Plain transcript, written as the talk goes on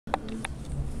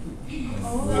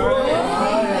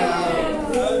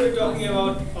I'll be talking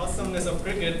about awesomeness of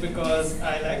cricket because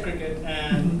I like cricket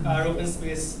and our open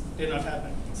space did not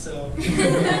happen. So,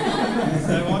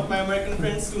 I want my American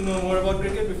friends to know more about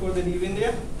cricket before they leave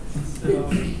India.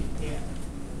 So, yeah.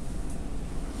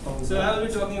 So I will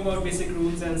be talking about basic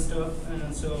rules and stuff.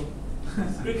 And so,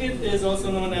 cricket is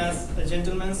also known as a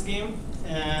gentleman's game,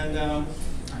 and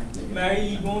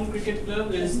Marylebone Cricket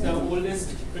Club is the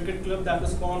oldest cricket club that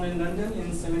was formed in London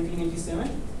in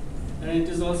 1787, and it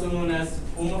is also known as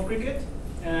home of cricket.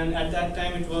 And at that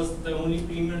time, it was the only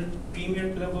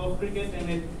premier club of cricket, and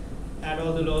it had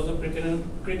all the laws of cricket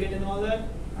and all that.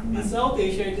 In South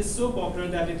Asia, it is so popular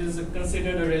that it is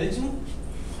considered a religion.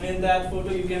 In that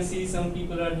photo, you can see some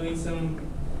people are doing some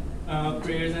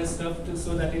prayers and stuff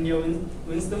so that India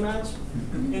wins the match.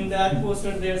 In that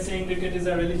poster, they are saying cricket is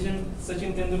our religion,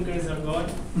 Sachin Tendulkar is our god.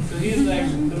 So he is like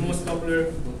the most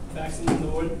popular batsman in the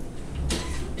world.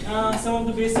 Some of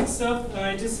the basic stuff,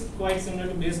 it is quite similar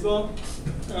to baseball.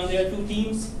 There are two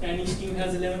teams, and each team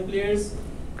has 11 players.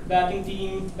 Batting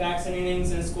team bats an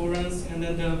innings and score runs, and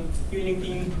then the fielding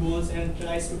team bowls and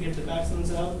tries to get the batsmen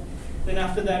out. Then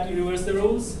after that, you reverse the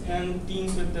roles, and team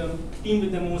with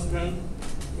the most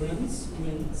runs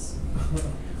wins.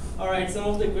 All right, some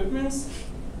of the equipments.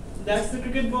 That's the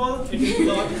cricket ball. It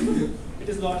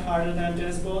is a lot harder than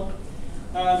tennis ball.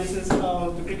 This is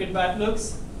how the cricket bat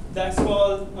looks. That's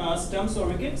called stumps or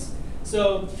wickets.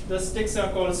 So the sticks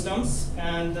are called stumps,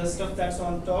 and the stuff that's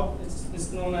on top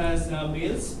is known as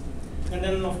bails. And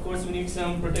then, of course, we need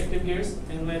some protective gears,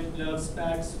 helmet, gloves,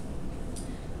 pads.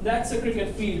 That's a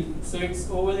cricket field. So it's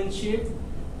oval in shape,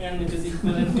 and it is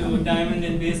equivalent to a diamond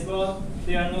in baseball.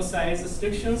 There are no size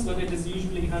restrictions, but it is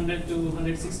usually 100 to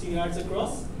 160 yards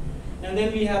across. And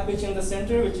then we have pitch in the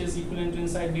center, which is equivalent to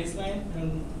inside baseline,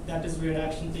 and that is where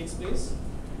action takes place.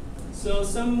 So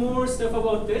some more stuff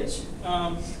about pitch.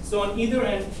 So on either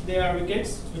end, there are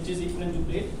wickets, which is equivalent to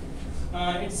plate.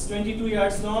 It's 22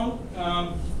 yards long.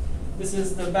 This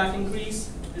is the batting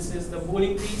crease. This is the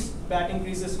bowling crease. Batting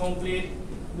crease is home plate.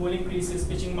 Bowling crease is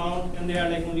pitching mound, and there are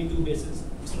like only 2 bases.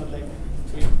 It's not like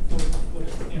 3, 4,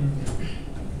 whatever. Yeah.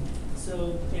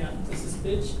 So yeah, this is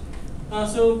pitch.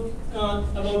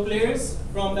 About players,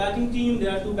 from batting team,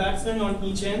 there are 2 batsmen on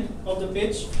each end of the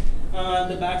pitch.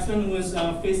 The batsman who is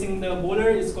facing the bowler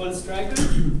is called striker,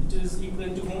 which is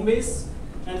equivalent to home base,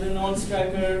 and the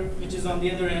non-striker, which is on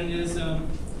the other end, is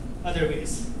other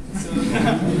base. So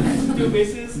 2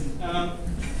 bases.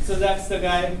 So that's the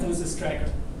guy who's a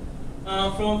striker.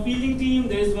 From fielding team,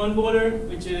 there is 1 bowler,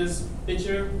 which is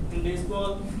pitcher in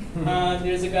baseball.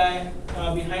 There's a guy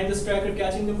behind the striker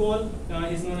catching the ball.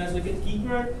 He's known as wicket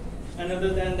keeper. And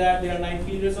other than that, there are 9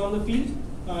 fielders on the field.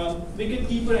 Wicket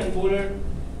keeper and bowler,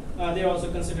 they are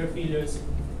also considered fielders.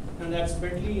 And that's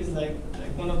Bertley is like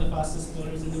one of the fastest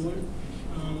bowlers in the world.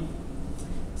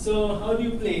 So how do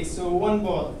you play? So 1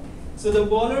 ball. So the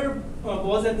bowler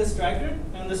balls at the striker,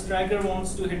 and the striker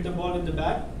wants to hit the ball with the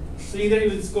bat. So either you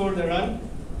will score the run,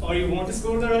 or you want to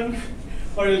score the run,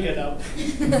 or you'll get out.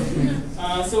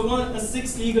 So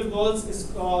 6 legal balls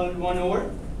is called 1 over,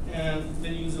 and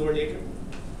we'll use over later.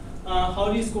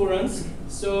 How do you score runs?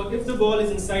 So if the ball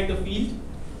is inside the field,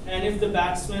 and if the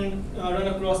batsmen run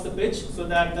across the pitch, so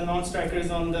that the non-striker is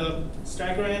on the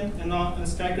striker end, and the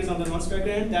striker is on the non-striker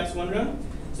end, that's 1 run.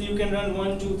 So you can run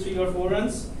 1, 2, 3, or 4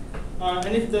 runs.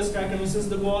 And if the striker misses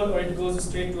the ball, or it goes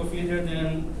straight to a fielder,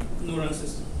 then no runs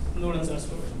are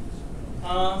scored.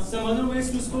 Some other ways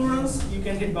to score runs, you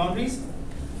can hit boundaries.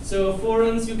 So 4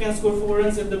 runs, you can score 4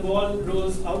 runs if the ball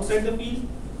rolls outside the field,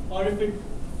 or if it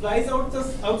flies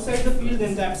outside the field,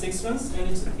 then that's 6 runs, and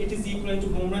it is equivalent to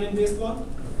home run in baseball.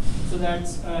 So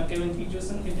that's Kevin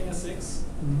Peterson hitting a 6.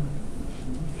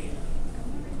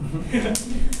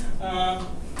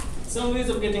 Some ways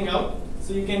of getting out.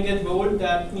 So you can get bowled,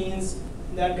 that means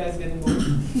that guy's getting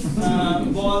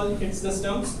bowled. Ball hits the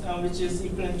stumps, which is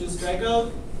equivalent to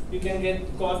strikeout. You can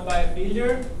get caught by a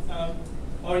fielder,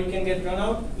 or you can get run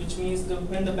out, which means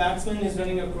when the batsman is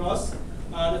running across,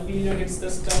 the fielder hits the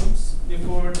stumps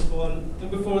before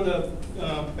the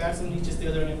batsman reaches the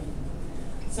other end.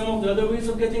 Some of the other ways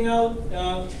of getting out,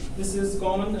 this is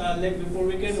common, leg before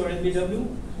wicket or LBW.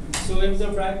 So if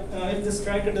the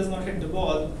striker does not hit the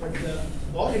ball, but the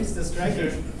ball hits the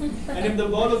striker, and if the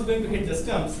ball is going to hit the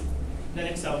stumps, then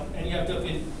it's out, and you have to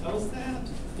appeal. How was that?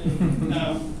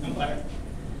 Umpire.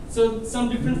 So some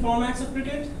different formats of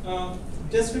cricket.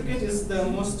 Test cricket is the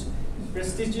most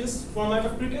prestigious format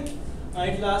of cricket.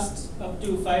 It lasts up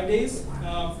to 5 days.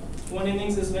 1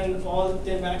 innings is when all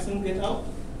 10 batsmen get out.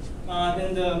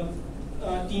 Then the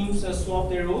teams swap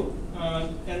their role,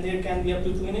 and there can be up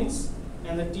to 2 innings.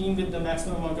 and the team with the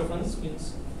maximum amount of runs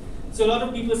wins. So a lot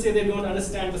of people say they don't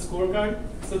understand the scorecard.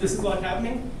 So this is what's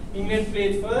happening. England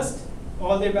played first.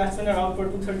 All their batsmen are out for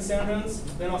 237 runs.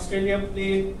 Then Australia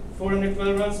played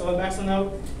 412 runs. All batsmen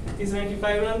out,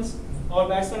 375 runs. All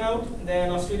batsmen out.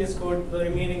 Then Australia scored the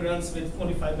remaining runs with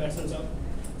only 5 batsmen out.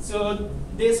 So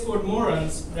they scored more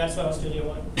runs. That's why Australia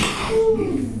won.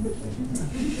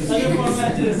 Other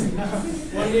format is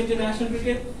one-day international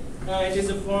cricket. It is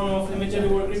a form of limited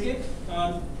over cricket.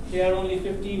 There are only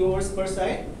 50 overs per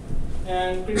side.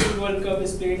 And Cricket World Cup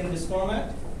is played in this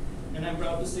format. And I'm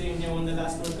proud to say India won the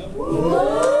last World Cup.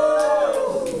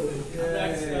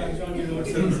 That's Johnny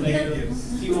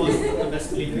Rhodes. He was the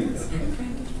best player.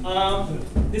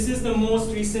 This is the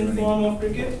most recent form of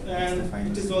cricket, and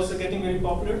it is also getting very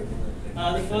popular.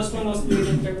 The first one was played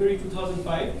in February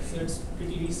 2005, so it's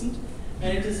pretty recent.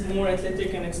 And it is more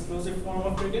athletic and explosive form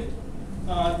of cricket.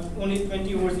 Only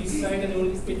 20 overs each side, and it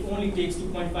only takes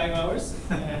 2.5 hours.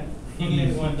 And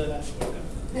England won the last World Cup.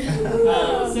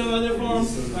 Some other forms,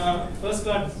 first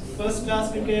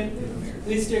class cricket,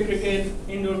 listed cricket,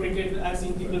 indoor cricket. I've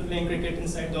seen people playing cricket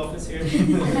inside the office here.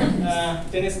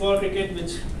 Tennis ball cricket,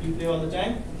 which we play all the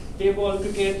time. Table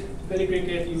cricket, gully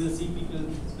cricket, you will see people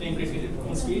playing cricket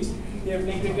on streets. They are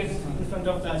playing cricket in front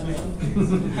of Taj Mahal.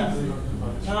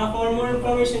 For more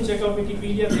information, check out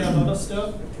Wikipedia. There are a lot of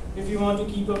stuff. If you want to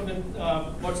keep up with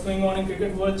what's going on in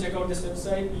cricket world, check out this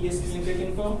website, ESPN Cricket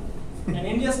Info. And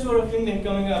India's tour of England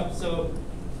coming up, so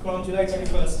from July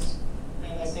 21st,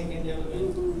 and I think India will win.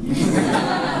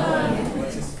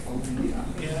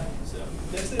 Yeah, so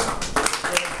that's it.